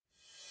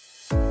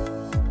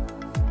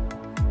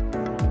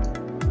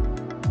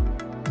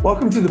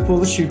Welcome to the Pull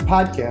the Shoot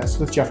podcast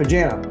with Jeff and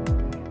Jana.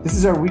 This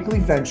is our weekly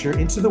venture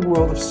into the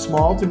world of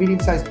small to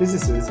medium-sized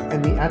businesses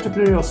and the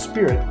entrepreneurial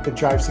spirit that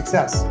drives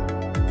success.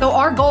 So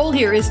our goal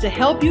here is to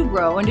help you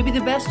grow and to be the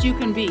best you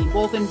can be,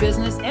 both in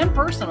business and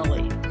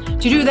personally.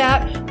 To do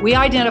that, we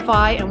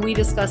identify and we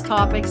discuss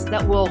topics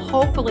that will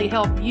hopefully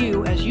help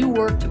you as you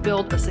work to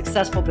build a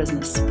successful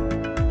business.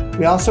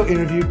 We also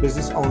interview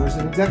business owners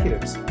and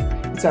executives.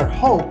 It's our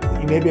hope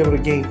that you may be able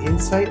to gain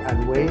insight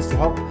on ways to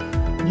help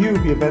you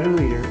be a better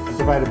leader and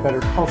provide a better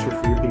culture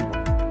for your people.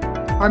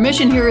 Our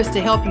mission here is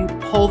to help you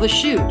pull the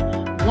chute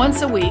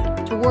once a week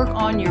to work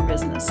on your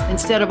business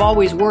instead of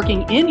always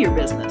working in your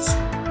business.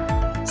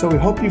 So we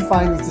hope you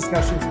find these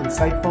discussions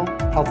insightful,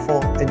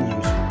 helpful, and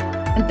useful.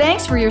 And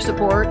thanks for your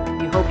support.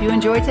 We hope you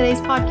enjoy today's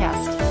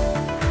podcast.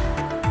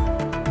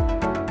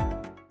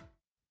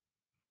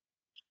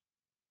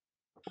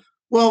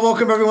 Well,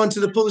 welcome everyone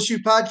to the Pull the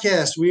Shoot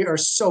podcast. We are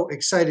so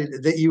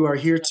excited that you are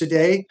here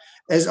today.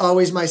 As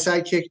always, my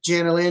sidekick,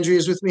 Jana Landry,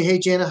 is with me. Hey,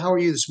 Jana, how are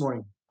you this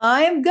morning?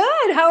 I am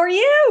good. How are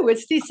you?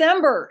 It's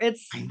December. I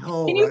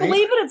know, Can you right?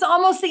 believe it? It's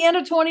almost the end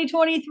of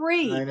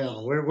 2023. I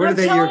know. Where did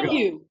that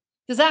year go?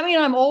 Does that mean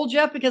I'm old,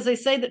 Jeff? Because they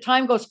say that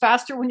time goes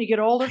faster when you get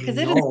older? Because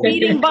it is know.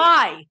 speeding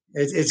by.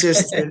 It's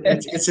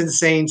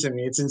insane to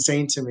me. It's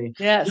insane to me.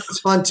 Yes. It's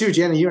fun too,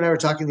 Jana. You and I were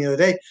talking the other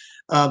day.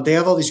 They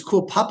have all these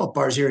cool pop-up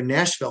bars here in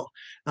Nashville,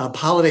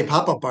 holiday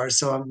pop-up bars.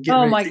 So I'm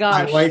getting ready to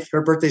take my wife.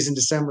 Her birthday's in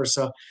December,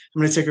 so I'm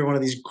going to take her to one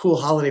of these cool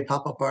holiday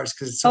pop-up bars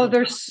because it's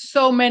there's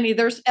so many.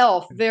 There's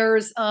Elf.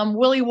 There's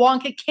Willy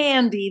Wonka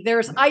candy.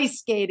 There's ice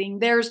skating.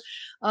 There's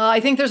I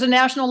think there's a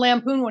National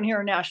Lampoon one here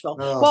in Nashville.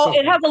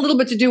 It has a little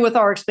bit to do with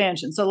our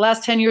expansion. So the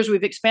last 10 years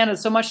we've expanded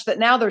so much that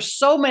now there's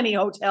so many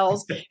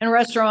hotels and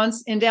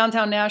restaurants in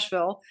downtown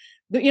Nashville.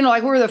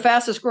 Like we're the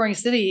fastest growing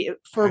city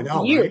for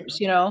years,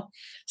 right?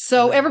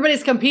 So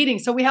everybody's competing.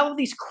 So we have all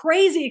these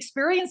crazy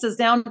experiences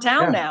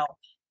downtown now,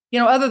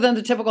 other than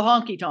the typical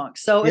honky tonk.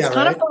 So it's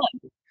kind of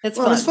fun. It's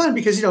fun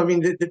because,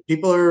 the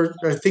people are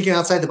thinking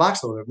outside the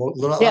box a little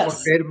bit, a lot more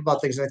creative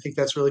about things. And I think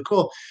that's really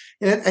cool.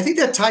 And I think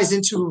that ties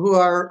into who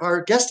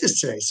our guest is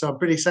today. So I'm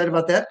pretty excited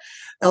about that.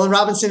 Ellen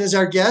Robinson is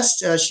our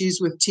guest. She's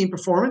with Team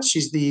Performance.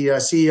 She's the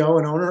CEO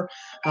and owner,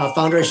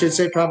 founder, I should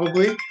say,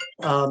 probably.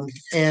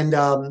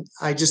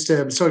 I just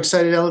am so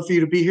excited, Ellen, for you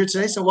to be here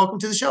today. So welcome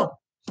to the show.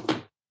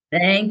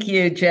 Thank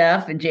you,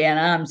 Jeff and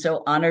Jana. I'm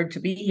so honored to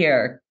be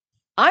here.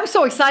 I'm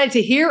so excited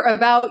to hear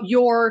about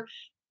your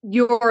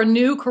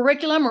new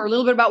curriculum or a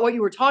little bit about what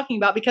you were talking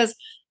about, because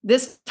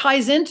this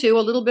ties into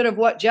a little bit of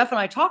what Jeff and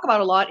I talk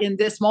about a lot in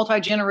this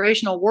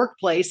multi-generational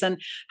workplace and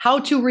how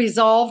to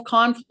resolve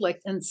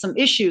conflict and some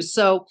issues.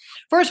 So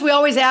first, we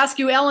always ask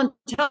you, Ellen,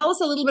 tell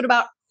us a little bit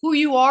about who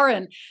you are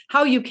and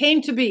how you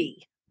came to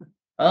be.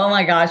 Oh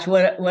my gosh,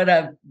 what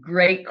a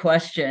great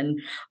question.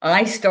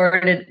 I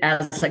started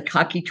as a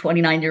cocky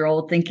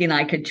 29-year-old thinking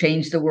I could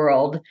change the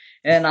world.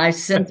 And I've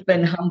since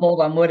been humbled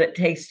on what it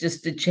takes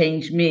just to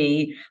change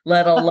me,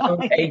 let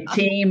alone a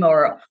team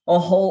or a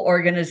whole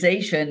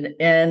organization.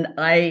 And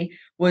I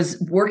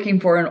was working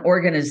for an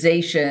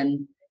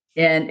organization,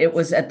 and it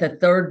was at the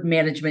third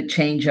management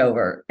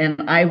changeover.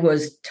 And I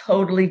was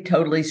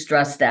totally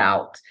stressed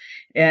out.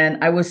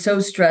 And I was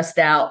so stressed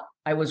out,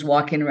 I was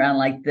walking around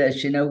like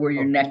this, where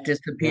your neck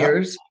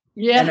disappears.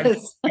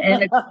 Yes.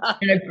 And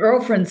a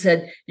girlfriend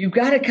said, "You've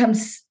got to come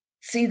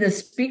see the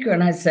speaker."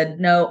 And I said,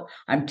 "No,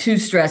 I'm too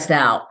stressed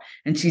out."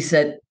 And she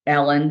said,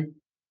 "Ellen,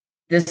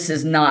 this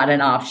is not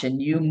an option.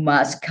 You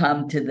must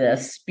come to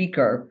this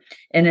speaker."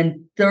 And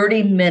in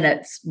 30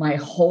 minutes, my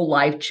whole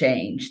life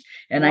changed.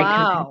 And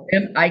wow.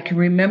 I can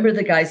remember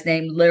the guy's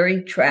name,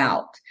 Larry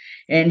Trout.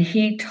 And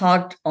he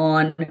talked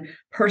on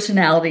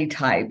personality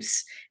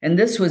types. And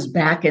this was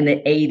back in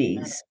the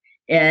 80s.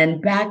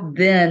 And back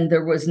then,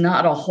 there was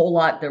not a whole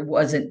lot. There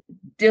wasn't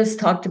DISC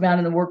talked about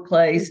in the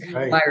workplace.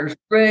 Right.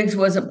 Myers-Briggs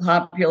wasn't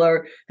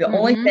popular. The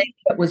only thing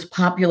that was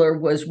popular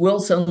was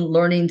Wilson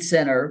Learning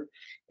Center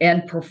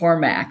and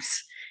Performax.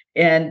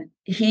 And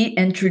he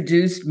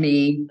introduced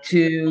me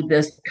to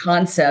this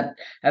concept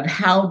of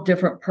how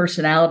different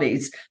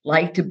personalities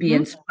like to be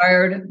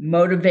inspired,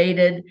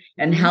 motivated,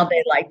 and how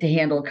they like to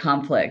handle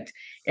conflict.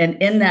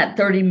 And in that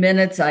 30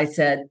 minutes, I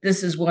said,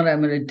 "This is what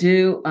I'm going to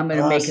do. I'm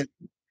going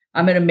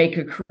to make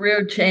a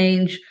career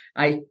change."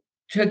 I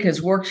took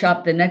his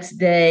workshop the next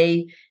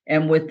day,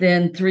 and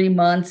within 3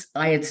 months,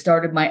 I had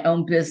started my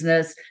own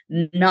business,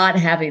 not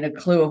having a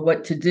clue of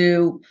what to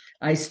do.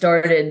 I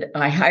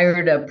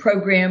hired a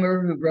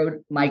programmer who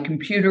wrote my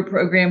computer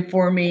program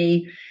for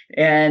me,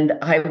 and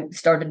I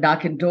started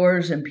knocking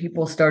doors, and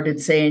people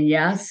started saying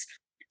yes.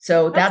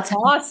 So that's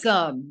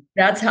awesome.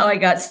 That's how I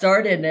got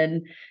started.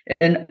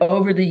 And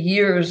over the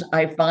years,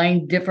 I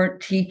find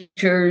different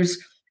teachers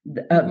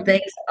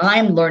things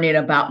I'm learning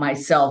about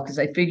myself, because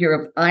I figure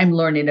if I'm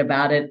learning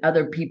about it,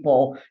 other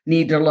people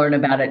need to learn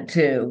about it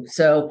too.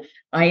 So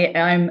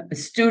I'm a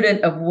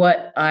student of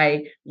what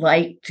I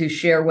like to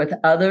share with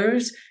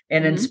others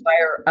and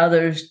inspire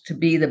others to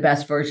be the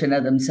best version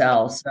of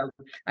themselves. So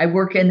I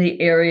work in the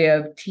area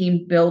of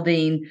team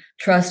building,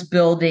 trust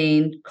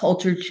building,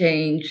 culture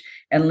change,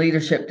 and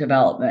leadership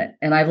development.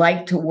 And I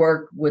like to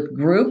work with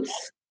groups,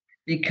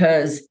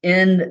 because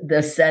in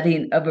the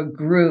setting of a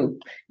group,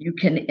 you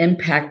can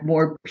impact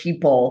more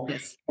people.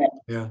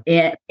 Yes.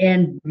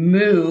 And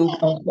move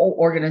a whole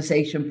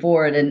organization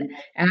forward. And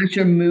as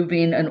you're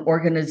moving an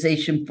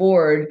organization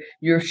forward,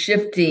 you're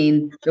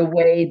shifting the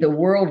way the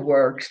world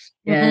works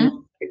and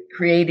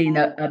creating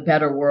a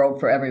better world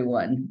for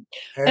everyone.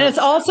 And it's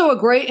also a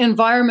great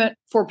environment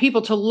for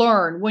people to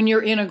learn when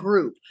you're in a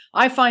group.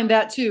 I find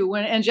that too.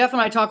 And Jeff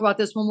and I talk about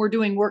this when we're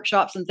doing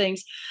workshops and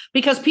things,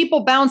 because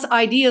people bounce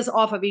ideas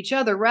off of each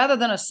other rather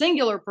than a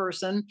singular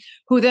person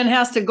who then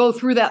has to go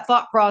through that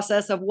thought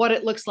process of what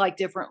it looks like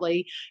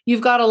differently. You've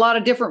got a lot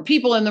of different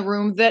people in the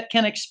room that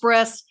can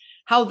express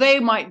how they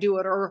might do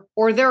it,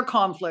 or their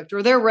conflict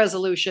or their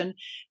resolution,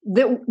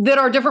 that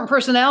are different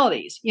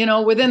personalities,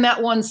 within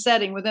that one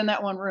setting, within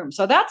that one room.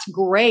 So that's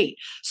great.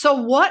 So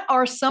what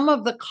are some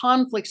of the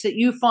conflicts that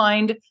you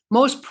find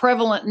most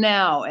prevalent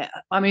now?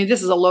 I mean,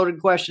 this is a loaded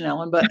question,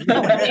 Ellen, but we can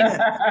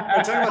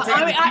talk.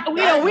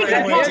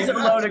 It's a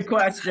loaded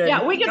question.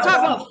 Yeah, we can talk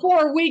about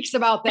 4 weeks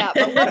about that.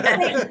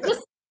 But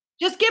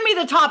just give me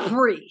the top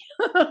three.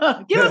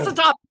 Give us the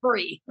top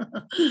three.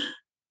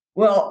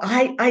 Well,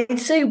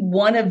 I'd say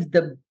one of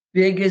the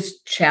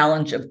biggest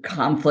challenge of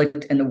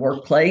conflict in the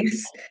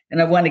workplace,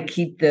 and I want to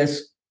keep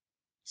this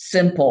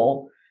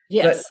simple.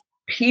 Yes. But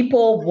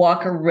people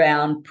walk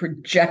around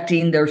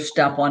projecting their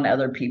stuff on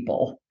other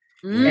people,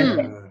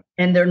 and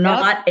they're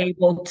not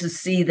able to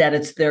see that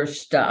it's their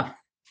stuff.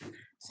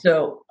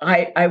 So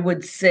I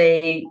would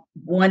say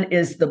one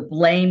is the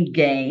blame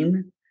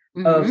game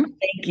of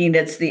thinking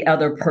it's the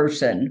other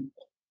person.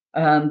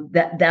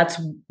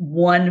 That's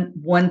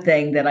one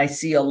thing that I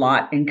see a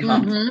lot in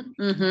conflict.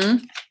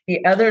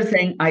 The other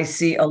thing I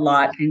see a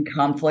lot in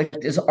conflict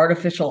is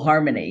artificial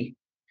harmony.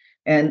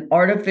 And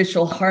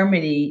artificial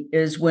harmony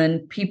is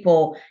when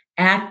people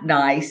act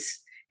nice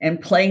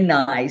and play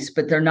nice,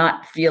 but they're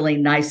not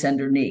feeling nice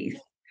underneath.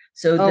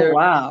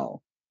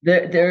 So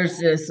there's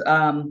this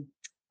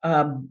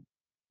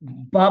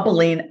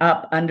bubbling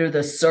up under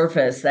the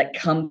surface that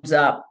comes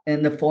up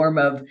in the form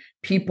of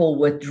people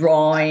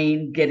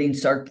withdrawing, getting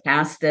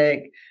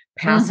sarcastic,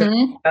 passive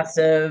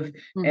aggressive,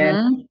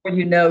 and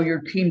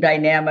your team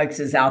dynamics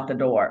is out the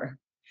door.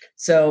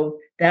 So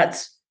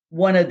that's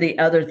one of the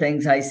other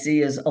things I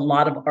see is a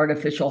lot of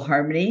artificial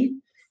harmony.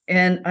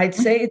 And I'd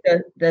say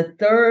that the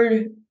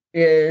third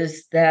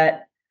is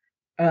that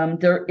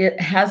it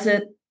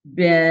hasn't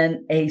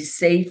been a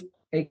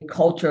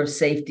culture of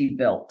safety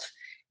built.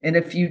 And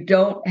if you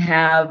don't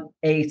have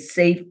a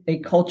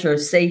culture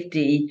of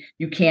safety,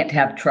 you can't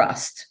have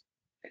trust.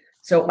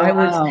 So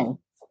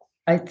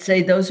I'd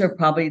say those are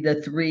probably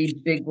the three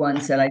big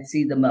ones that I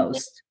see the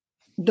most.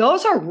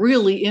 Those are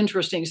really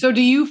interesting. So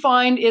do you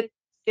find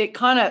it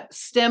kind of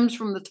stems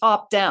from the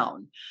top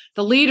down,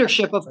 the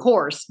leadership, of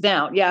course,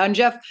 down? Yeah. And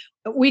Jeff,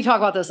 we talk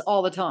about this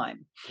all the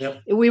time.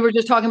 Yep. We were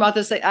just talking about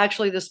this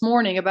actually this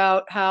morning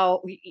about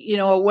how,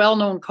 a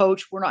well-known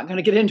coach, we're not going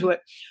to get into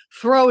it,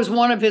 throws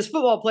one of his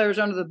football players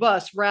under the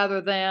bus rather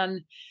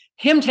than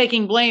him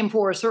taking blame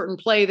for a certain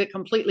play that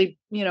completely,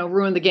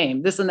 ruined the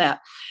game, this and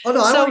that. Oh,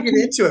 no, I don't want to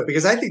get into it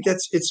because I think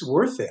it's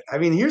worth it. I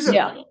mean, I'm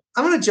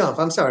going to jump.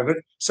 I'm sorry. But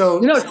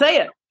say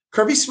it.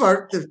 Kirby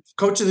Smart, the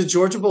coach of the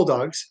Georgia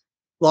Bulldogs,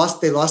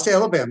 lost to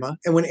Alabama.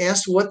 And when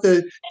asked what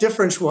the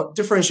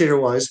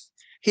differentiator was,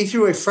 he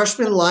threw a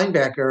freshman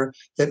linebacker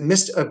that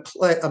missed an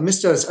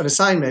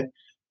assignment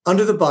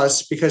under the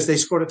bus because they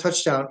scored a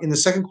touchdown in the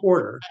second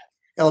quarter.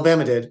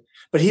 Alabama did,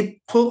 but he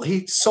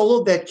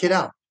soloed that kid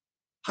out.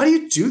 How do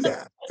you do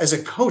that as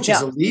a coach,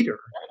 as a leader?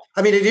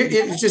 I mean,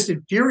 it just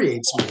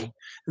infuriates me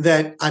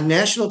that on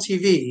national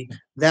TV,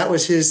 that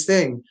was his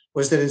thing,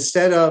 was that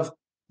instead of,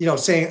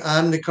 saying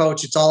I'm the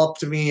coach, it's all up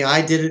to me,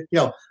 I did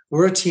it,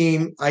 we're a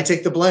team, I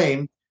take the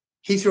blame.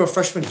 He threw a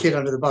freshman kid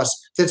under the bus.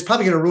 That's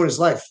probably going to ruin his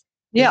life.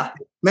 Yeah.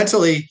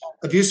 Mentally,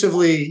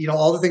 abusively,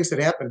 all the things that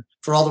happen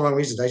for all the wrong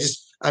reasons.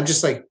 I'm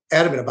just like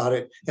adamant about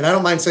it. And I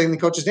don't mind saying the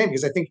coach's name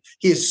because I think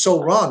he is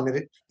so wrong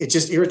that it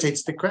just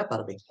irritates the crap out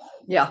of me.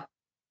 Yeah.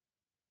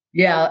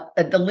 Yeah.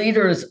 The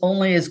leader is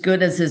only as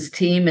good as his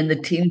team, and the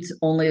team's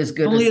only as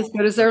good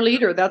as their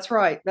leader. That's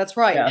right. That's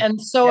right. Yeah.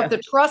 And so if the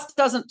trust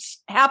doesn't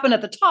happen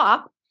at the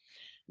top,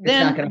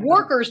 then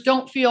workers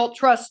don't feel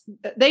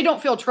they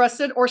don't feel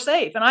trusted or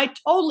safe. And I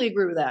totally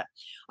agree with that.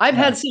 I've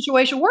had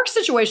work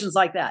situations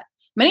like that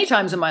many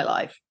times in my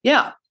life.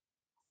 Yeah.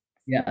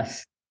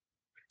 Yes.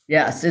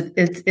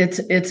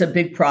 It's a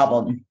big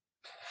problem.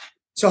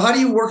 So how do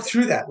you work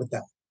through that with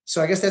them?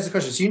 So I guess that's the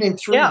question. So you named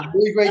three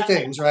really great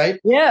things, right?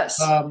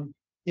 Yes.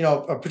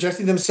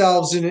 Projecting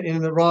themselves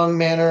in the wrong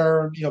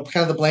manner, kind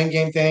of the blame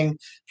game thing.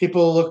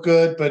 People look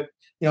good, but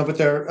but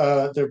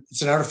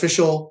it's an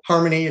artificial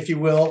harmony, if you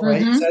will,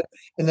 right?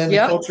 And then the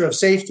culture of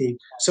safety.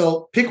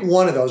 So pick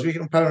one of those. We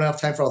can probably don't have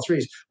time for all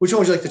three. Which one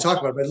would you like to talk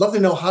about? But I'd love to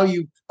know how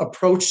you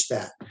approach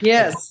that.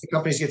 Yes. The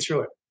companies get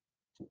through it.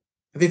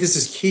 I think this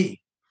is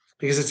key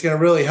because it's going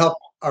to really help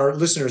our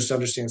listeners to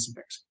understand some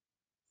things.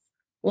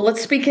 Well,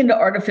 let's speak into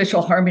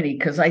artificial harmony,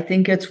 because I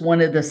think it's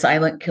one of the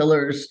silent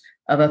killers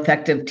of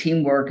effective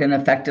teamwork and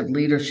effective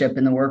leadership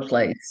in the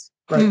workplace.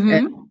 Right.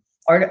 And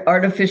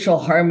artificial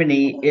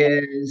harmony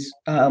is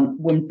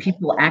when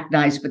people act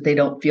nice, but they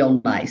don't feel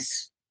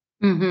nice.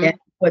 And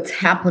what's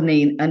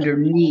happening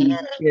underneath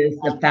is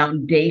the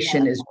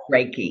foundation is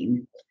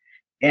breaking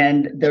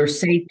and their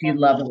safety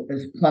level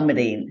is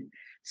plummeting.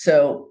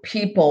 So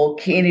people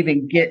can't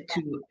even get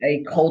to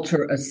a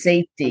culture of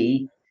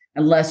safety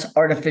unless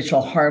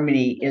artificial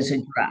harmony is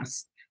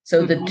addressed.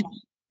 So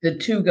the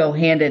two go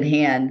hand in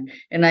hand.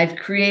 And I've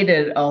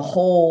created a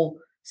whole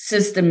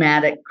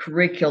systematic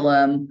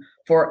curriculum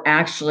for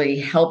actually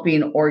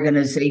helping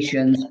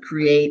organizations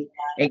create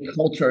a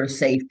culture of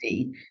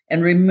safety.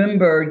 And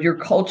remember, your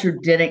culture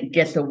didn't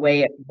get the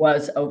way it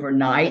was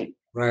overnight,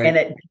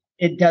 and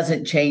it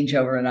doesn't change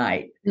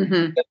overnight.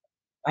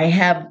 I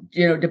have,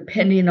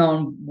 depending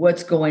on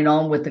what's going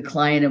on with the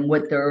client and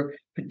what their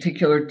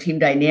particular team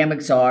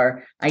dynamics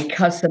are, I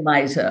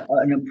customize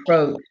an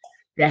approach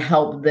to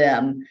help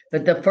them.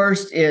 But the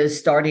first is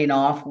starting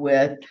off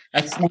with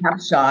a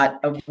snapshot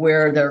of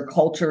where their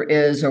culture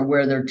is or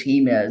where their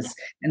team is.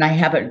 And I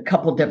have a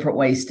couple different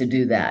ways to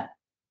do that.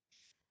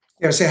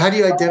 Yeah, so how do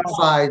you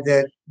identify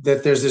that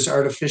there's this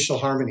artificial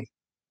harmony?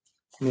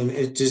 I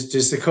mean,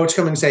 does the coach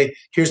come in and say,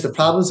 here's the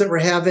problems that we're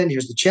having,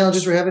 here's the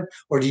challenges we're having,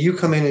 or do you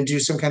come in and do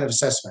some kind of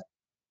assessment?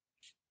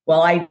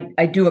 Well,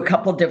 I do a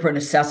couple different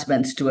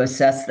assessments to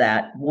assess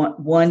that.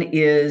 One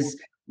is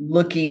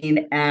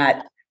looking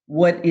at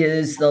what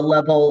is the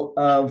level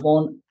of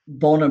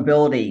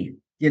vulnerability.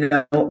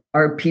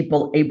 Are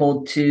people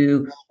able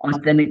to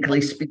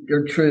authentically speak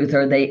their truth?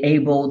 Are they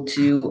able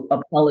to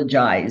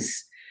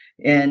apologize?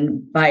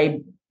 And by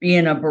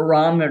being a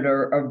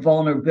barometer of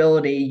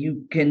vulnerability,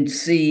 you can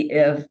see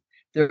if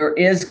there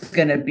is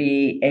going to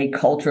be a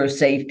culture of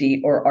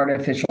safety or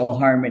artificial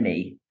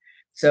harmony.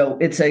 So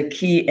it's a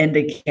key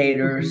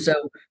indicator. So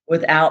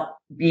without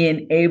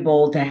being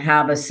able to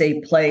have a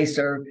safe place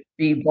or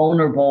be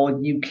vulnerable,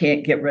 you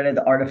can't get rid of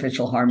the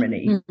artificial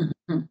harmony.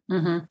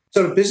 So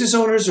do business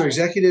owners or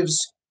executives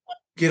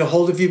get a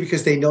hold of you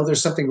because they know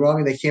there's something wrong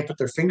and they can't put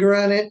their finger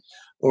on it?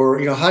 Or,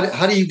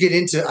 how do you get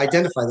in to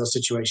identify those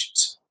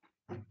situations?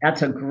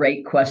 That's a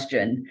great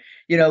question.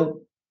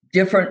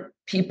 Different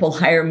people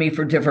hire me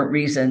for different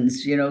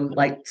reasons.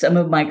 Like some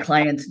of my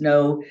clients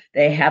know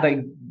they have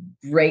a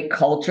great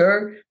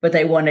culture, but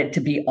they want it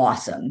to be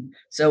awesome.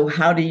 So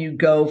how do you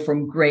go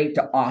from great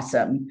to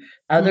awesome?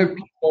 Other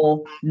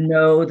people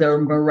know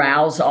their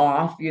morale's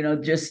off,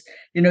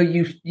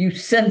 you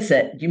sense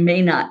it. You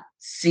may not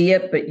see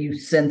it, but you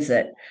sense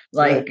it.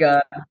 Like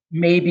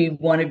maybe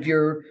one of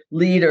your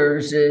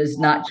leaders is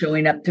not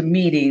showing up to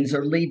meetings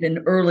or leaving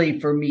early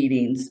for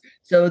meetings.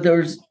 So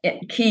there's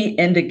key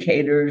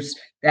indicators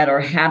that are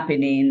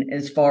happening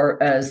as far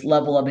as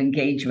level of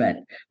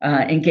engagement.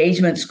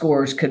 Engagement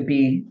scores could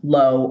be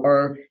low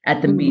or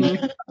at the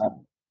medium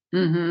level.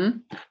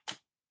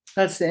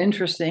 That's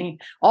interesting.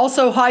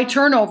 Also, high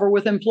turnover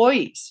with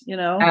employees,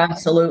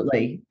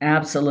 Absolutely.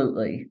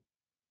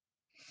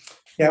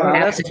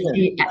 Yeah,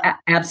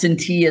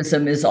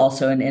 absenteeism is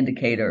also an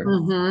indicator.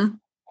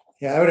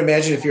 Yeah, I would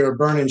imagine if you're a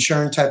burn and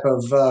churn type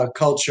of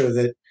culture,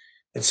 that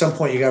at some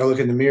point you got to look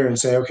in the mirror and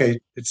say, okay,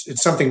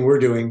 it's something we're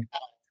doing.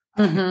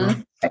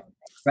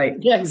 Right.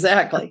 Yeah,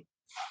 exactly.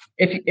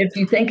 If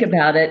you think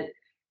about it,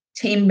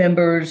 team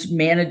members,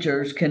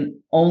 managers can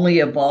only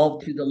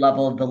evolve to the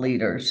level of the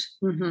leaders.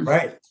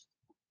 Right.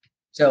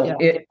 So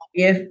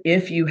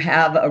if you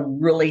have a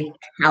really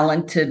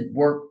talented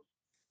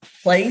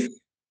workplace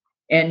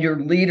and your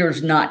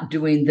leader's not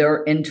doing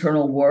their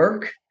internal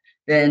work,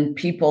 then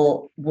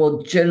people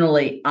will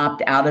generally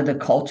opt out of the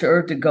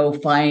culture to go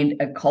find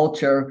a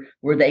culture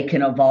where they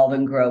can evolve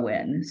and grow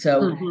in.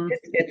 So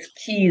it's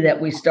key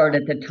that we start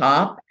at the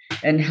top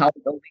and help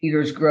the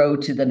leaders grow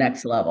to the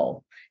next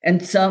level.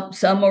 And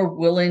some are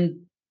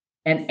willing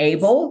and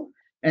able,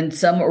 and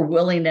some are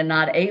willing and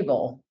not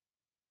able,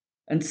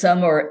 and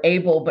some are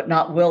able but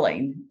not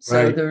willing.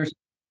 So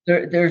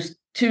there's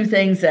two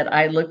things that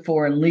I look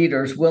for in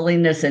leaders: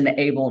 willingness and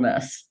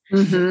ableness,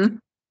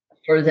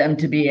 for them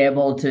to be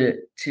able to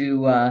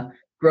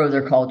grow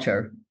their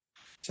culture.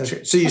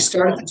 So you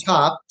start at the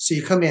top. So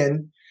you come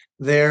in.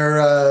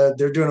 They're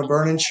doing a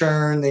burn and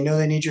churn. They know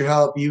they need your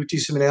help. You do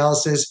some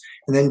analysis,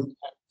 and then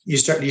do you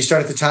start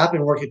at the top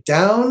and work it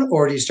down,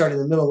 or do you start in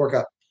the middle and work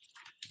up?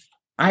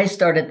 I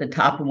start at the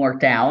top and work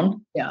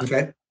down. Yeah.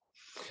 Okay.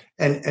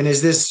 And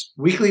is this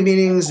weekly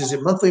meetings? Is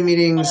it monthly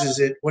meetings?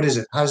 What is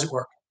it? How does it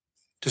work?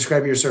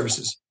 Describe your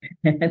services.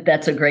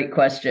 That's a great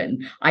question.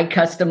 I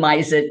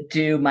customize it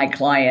to my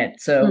client.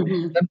 So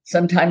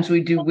sometimes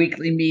we do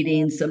weekly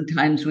meetings.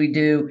 Sometimes we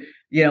do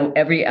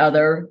every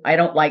other. I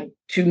don't like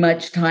too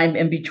much time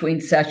in between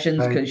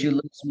sessions because you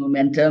lose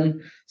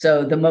momentum.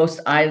 So the most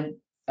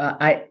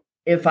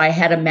if I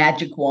had a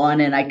magic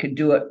wand and I could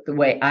do it the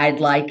way I'd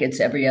like,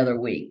 it's every other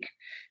week.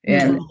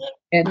 And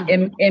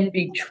in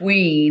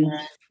between,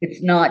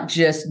 it's not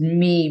just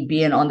me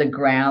being on the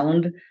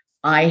ground.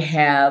 I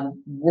have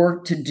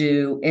work to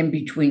do in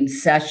between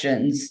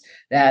sessions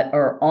that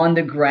are on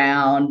the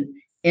ground,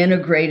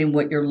 integrating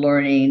what you're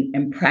learning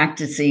and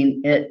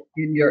practicing it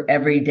in your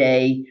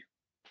everyday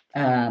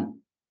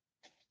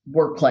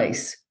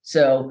workplace.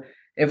 So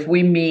if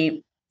we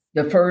meet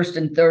the first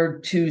and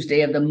third Tuesday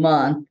of the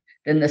month,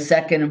 then the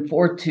second and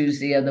fourth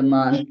Tuesday of the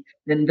month,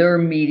 then they're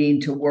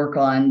meeting to work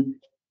on,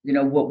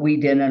 what we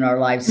did in our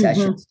live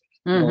sessions.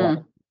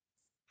 So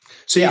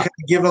you kind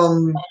of give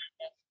them,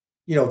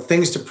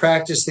 things to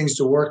practice, things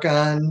to work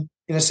on,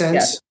 in a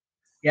sense.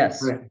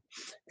 Yes. Right.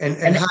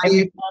 And how do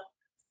you?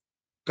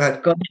 Go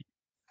ahead.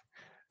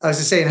 I was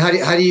just saying, how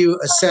do you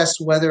assess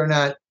whether or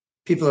not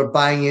people are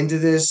buying into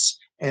this,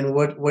 and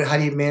how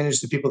do you manage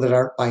the people that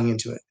aren't buying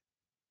into it?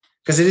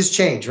 Because it is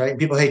change, right?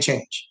 People hate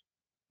change.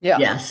 Yeah.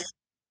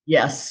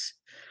 Yes.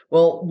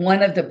 Well,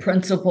 one of the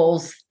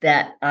principles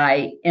that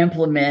I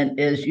implement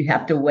is you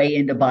have to weigh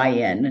in to buy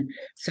in.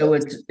 So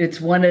it's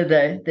one of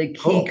the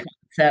key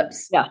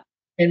concepts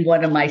in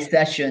one of my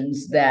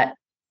sessions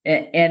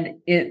and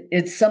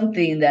it's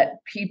something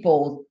that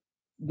people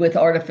with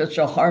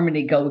artificial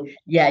harmony go,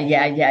 yeah.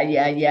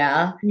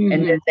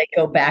 And then they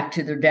go back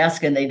to their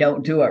desk and they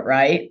don't do it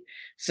right.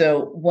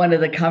 So one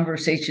of the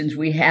conversations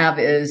we have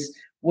is,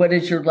 what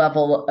is your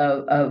level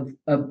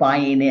of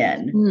buying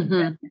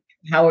in?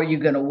 How are you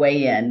going to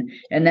weigh in?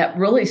 And that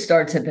really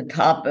starts at the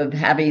top of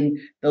having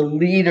the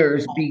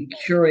leaders be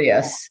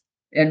curious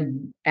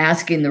and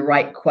asking the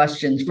right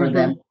questions for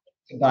them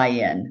to buy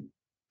in.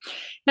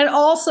 And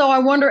also, I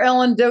wonder,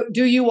 Ellen,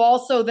 do you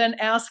also then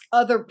ask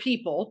other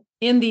people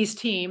in these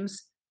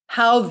teams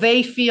how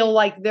they feel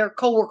like their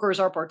coworkers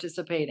are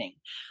participating?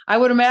 I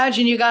would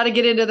imagine you got to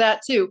get into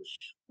that too,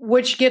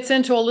 which gets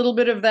into a little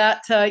bit of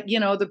that,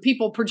 the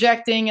people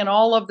projecting and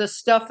all of the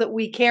stuff that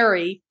we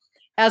carry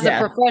as a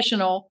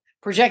professional,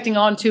 projecting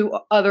onto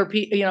other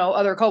people,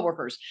 other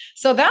coworkers.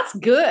 So that's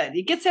good.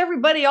 It gets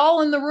everybody all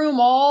in the room,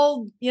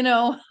 all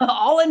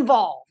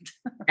involved.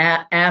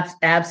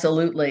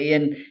 Absolutely.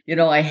 And,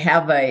 I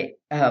have a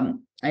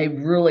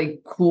really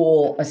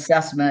cool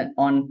assessment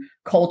on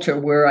culture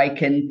where I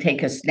can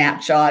take a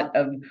snapshot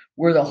of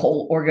where the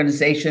whole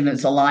organization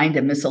is aligned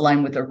and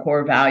misaligned with their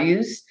core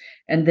values.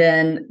 And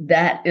then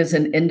that is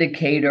an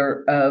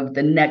indicator of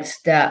the next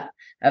step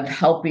of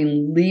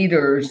helping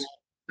leaders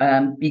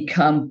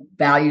become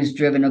values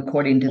driven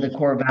according to the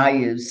core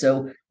values.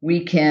 So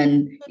we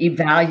can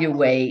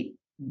evaluate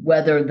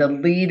whether the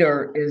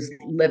leader is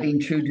living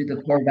true to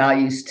the core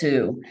values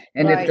too.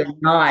 And if they're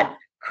not,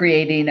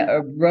 creating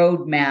a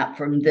roadmap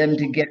for them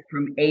to get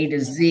from A to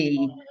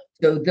Z.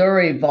 So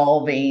they're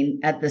evolving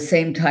at the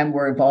same time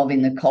we're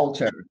evolving the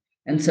culture.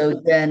 And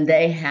so then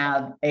they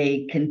have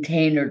a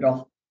container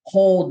to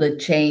hold the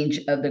change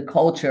of the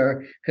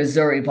culture because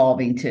they're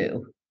evolving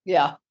too.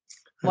 Yeah.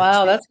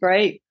 Wow, that's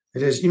great.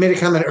 It is. You made a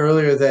comment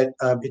earlier that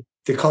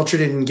the culture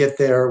didn't get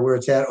there where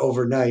it's at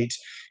overnight,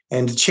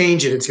 and to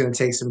change it, it's going to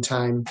take some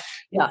time.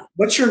 Yeah.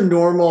 What's your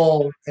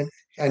normal, and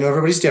I know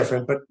everybody's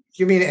different, but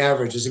give me an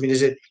average.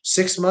 Is it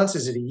 6 months?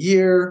 Is it a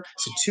year?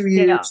 Is it 2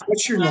 years? Yeah.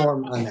 What's your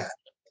norm on that?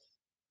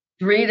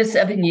 3 to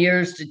 7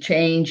 years to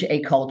change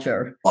a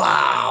culture.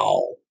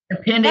 Wow.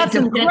 That's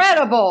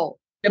incredible.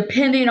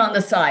 Depending on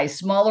the size,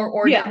 smaller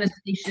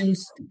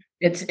organizations,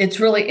 it's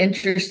really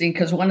interesting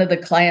because one of the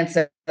clients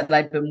that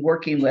I've been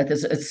working with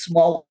is a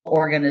small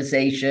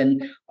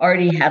organization,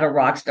 already had a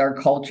rock star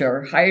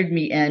culture, hired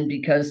me in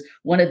because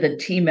one of the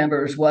team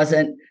members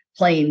wasn't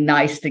playing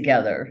nice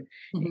together.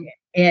 Mm-hmm.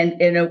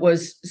 And it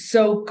was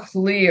so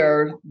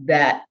clear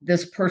that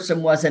this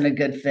person wasn't a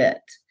good fit.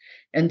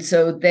 And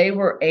so they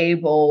were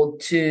able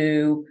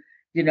to,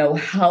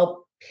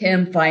 help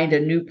him find a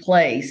new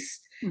place.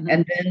 Mm-hmm.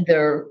 And then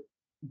they're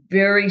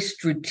very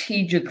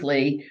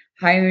strategically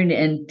hiring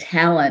in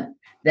talent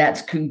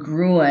that's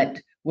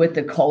congruent with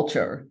the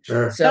culture.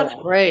 Sure. So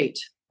that's great.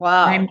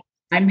 Wow.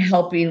 I'm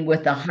helping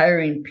with the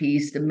hiring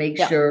piece to make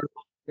sure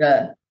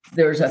that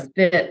there's a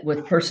fit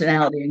with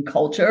personality and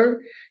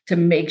culture to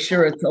make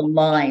sure it's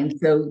aligned.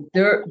 So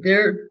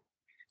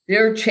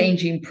they're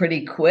changing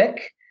pretty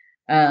quick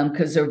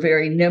because they're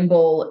very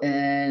nimble,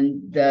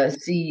 and the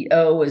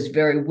CEO is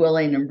very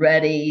willing and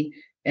ready,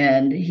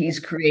 and he's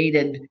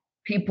created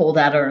people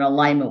that are in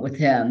alignment with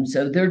him.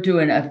 So they're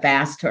doing a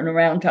fast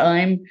turnaround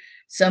time.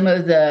 Some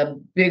of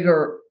the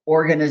bigger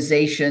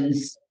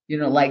organizations,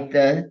 like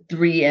the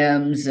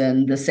 3Ms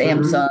and the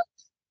Samsung,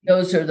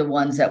 those are the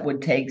ones that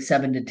would take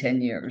 7 to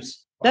 10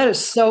 years. That is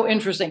so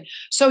interesting.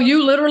 So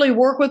you literally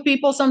work with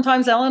people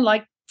sometimes, Ellen,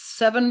 like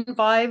 7,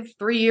 5,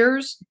 3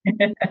 years?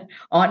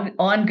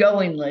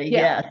 Ongoingly,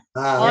 yes.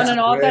 Wow, on and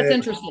off. Great. That's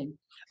interesting.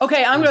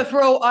 Okay, I want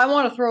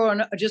to throw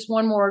in just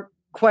one more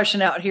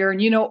question out here,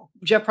 and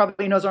Jeff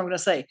probably knows what I'm going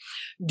to say.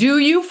 Do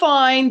you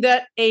find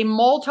that a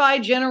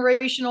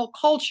multi-generational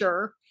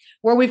culture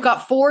where we've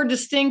got 4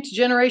 distinct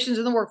generations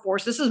in the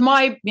workforce, this is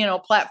my,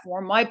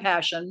 platform, my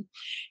passion,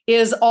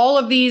 is all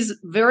of these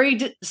very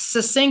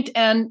succinct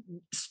and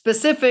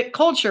specific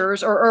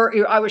cultures, or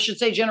I should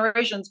say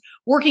generations,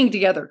 working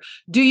together.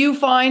 Do you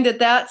find that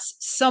that's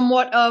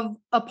somewhat of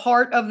a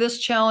part of this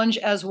challenge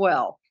as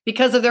well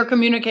because of their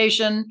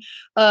communication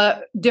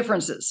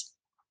differences?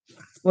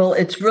 Well,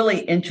 it's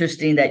really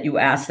interesting that you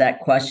asked that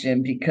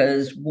question,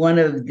 because one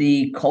of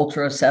the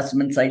culture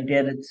assessments I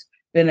did, it's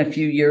been a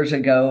few years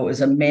ago, it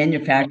was a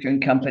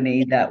manufacturing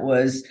company that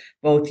was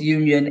both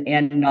union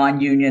and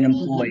non-union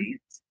employees.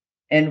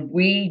 And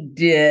we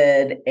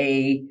did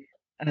a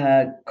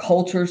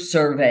culture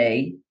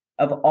survey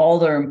of all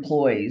their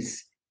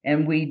employees.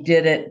 And we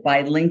did it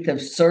by length of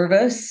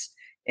service,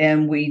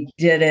 and we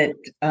did it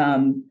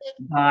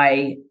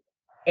by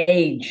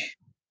age,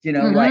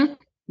 like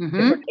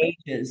different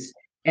ages.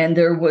 And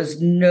there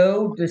was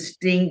no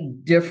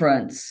distinct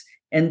difference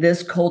in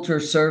this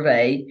culture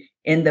survey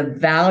in the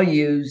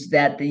values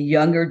that the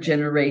younger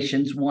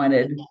generations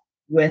wanted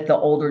with the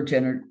older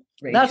generation.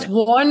 That's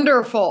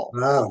wonderful.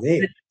 Wow,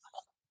 neat.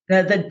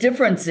 The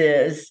difference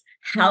is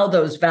how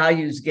those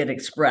values get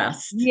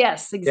expressed.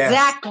 Yes,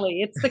 exactly.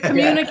 Yes. It's the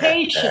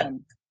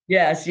communication.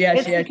 Yes.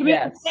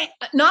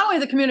 Not only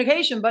the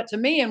communication, but to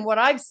me, and what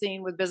I've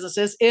seen with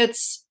businesses,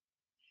 it's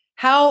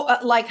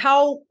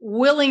how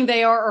willing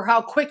they are or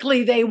how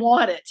quickly they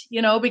want it,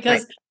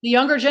 because the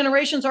younger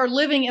generations are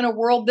living in a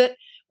world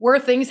where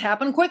things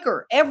happen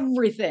quicker.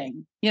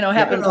 Everything,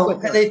 happens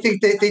quicker. And they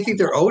think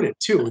they're owed it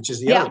too, which is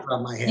the other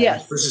problem I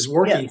have, versus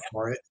working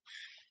for it.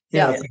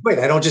 Wait,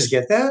 I don't just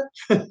get that?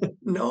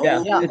 No.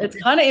 Yeah, it's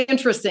kind of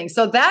interesting.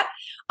 So that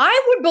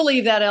I would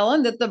believe that,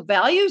 Ellen, that the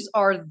values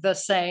are the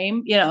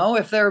same,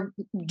 if they're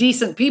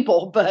decent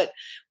people. But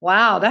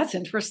wow, that's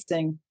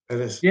interesting. It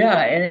is.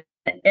 Yeah,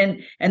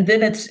 and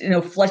then it's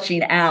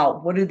fleshing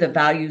out, what do the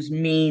values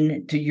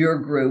mean to your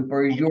group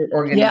or your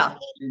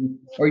organization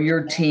or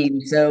your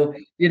team. So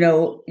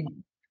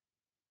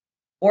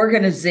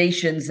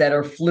organizations that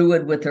are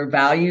fluid with their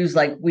values,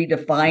 like we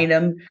define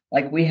them,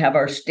 like we have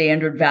our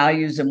standard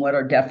values and what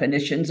our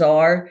definitions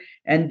are,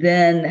 and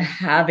then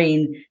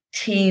having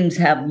teams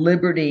have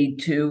liberty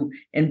to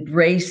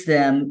embrace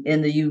them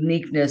in the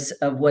uniqueness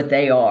of what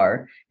they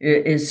are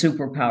is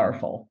super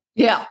powerful.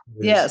 Yeah.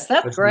 Yes.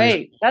 That's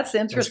great. That's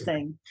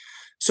interesting.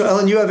 So,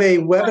 Ellen, you have a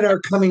webinar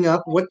coming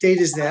up. What date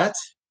is that?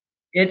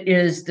 It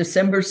is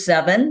December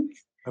 7th.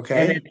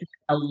 Okay. And it's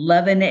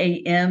 11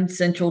 a.m.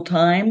 Central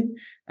Time.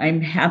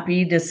 I'm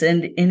happy to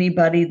send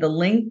anybody the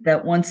link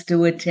that wants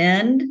to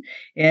attend.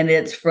 And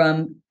it's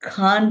from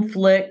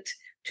conflict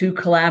to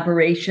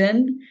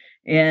collaboration.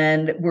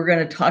 And we're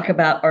going to talk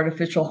about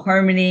artificial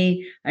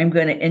harmony. I'm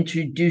going to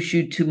introduce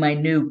you to my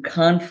new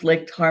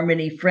conflict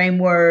harmony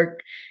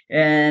framework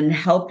and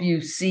help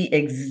you see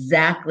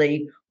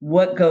exactly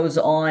what goes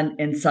on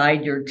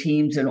inside your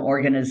teams and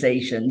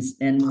organizations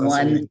in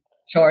one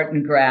chart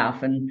and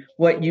graph, and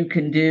what you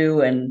can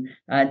do and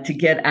to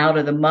get out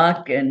of the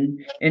muck and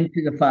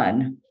into the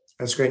fun.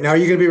 That's great. Now, are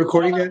you going to be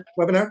recording that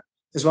webinar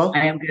as well?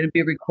 I am going to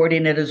be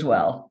recording it as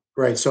well.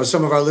 Great. So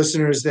some of our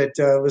listeners that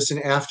listen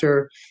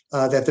after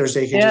that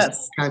Thursday can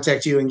just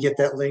contact you and get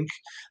that link.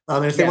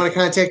 And if they want to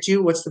contact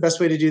you, what's the best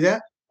way to do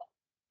that?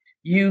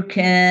 You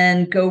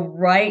can go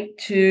right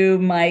to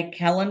my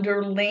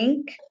calendar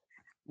link,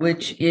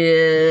 which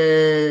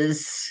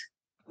is,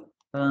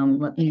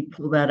 let me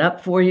pull that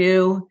up for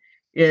you.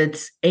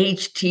 It's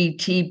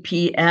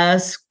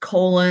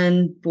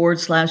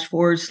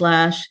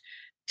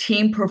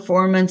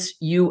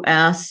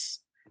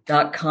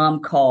https://teamperformanceus.com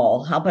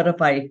call. How about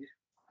if I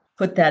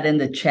put that in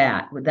the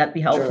chat? Would that be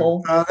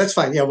helpful? Sure. That's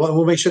fine. Yeah,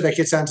 we'll make sure that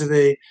gets onto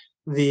the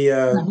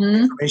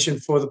information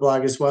for the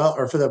blog as well,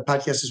 or for the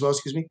podcast as well,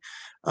 excuse me.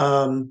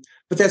 But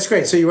that's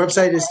great. So your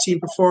website is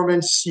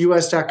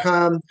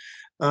teamperformanceus.com.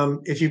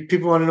 If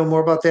people want to know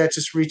more about that,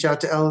 just reach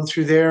out to Ellen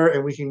through there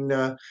and we can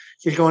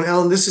get going.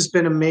 Ellen, this has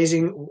been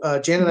amazing.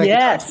 Jan and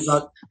I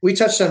we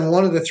touched on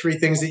one of the 3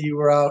 things that you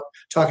were out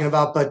talking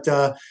about, but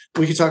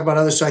we could talk about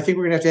others. So I think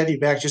we're going to have to have you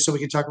back just so we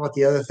can talk about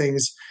the other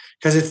things,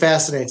 because it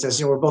fascinates us.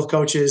 We're both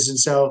coaches. And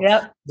so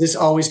this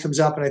always comes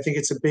up, and I think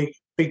it's a big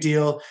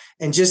deal.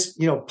 And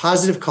just,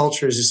 positive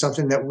cultures is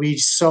something that we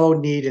so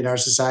need in our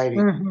society.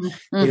 Jan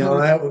and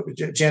I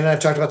have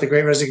talked about the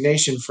Great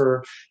Resignation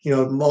for,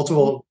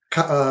 multiple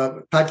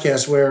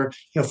podcasts where,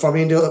 4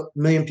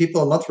 million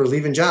people a month were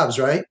leaving jobs,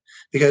 right?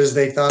 Because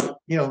they thought,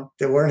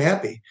 they weren't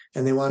happy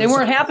and they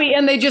weren't happy,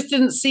 and they just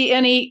didn't see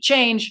any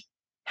change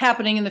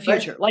happening in the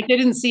future. Right. Like they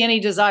didn't see any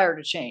desire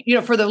to change,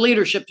 for the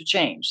leadership to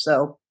change.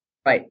 So,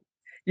 right.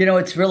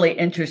 It's really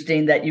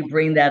interesting that you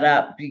bring that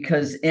up,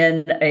 because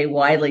in a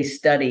Wiley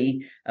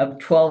study of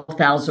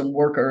 12,000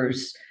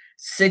 workers,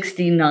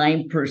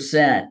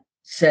 69%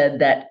 said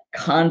that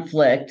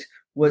conflict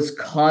was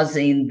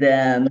causing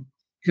them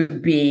to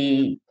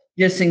be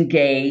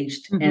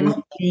disengaged and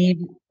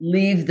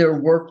leave their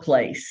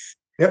workplace.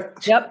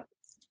 Yep.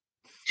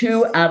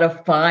 2 out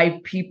of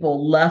 5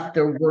 people left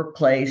their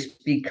workplace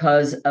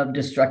because of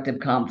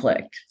destructive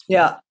conflict.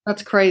 Yeah,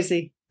 that's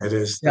crazy. That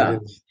is.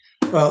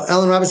 Well,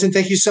 Ellen Robinson,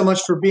 thank you so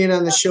much for being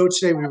on the show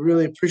today. We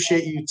really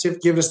appreciate you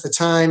giving us the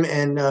time,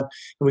 and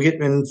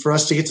for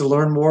us to get to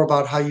learn more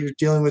about how you're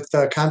dealing with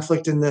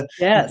conflict in the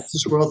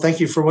business world.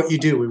 Thank you for what you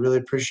do. We really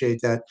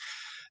appreciate that.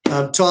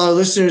 To all our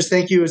listeners,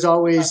 thank you as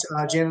always.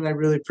 Jan and I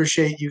really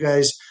appreciate you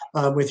guys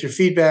with your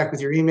feedback,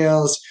 with your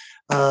emails.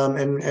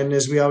 And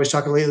as we always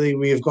talk lately,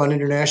 we have gone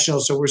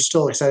international, so we're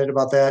still excited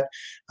about that.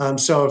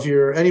 So if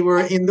you're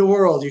anywhere in the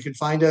world, you can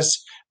find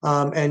us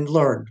and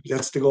learn.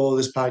 That's the goal of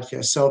this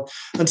podcast. So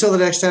until the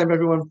next time,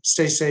 everyone,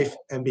 stay safe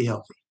and be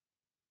healthy.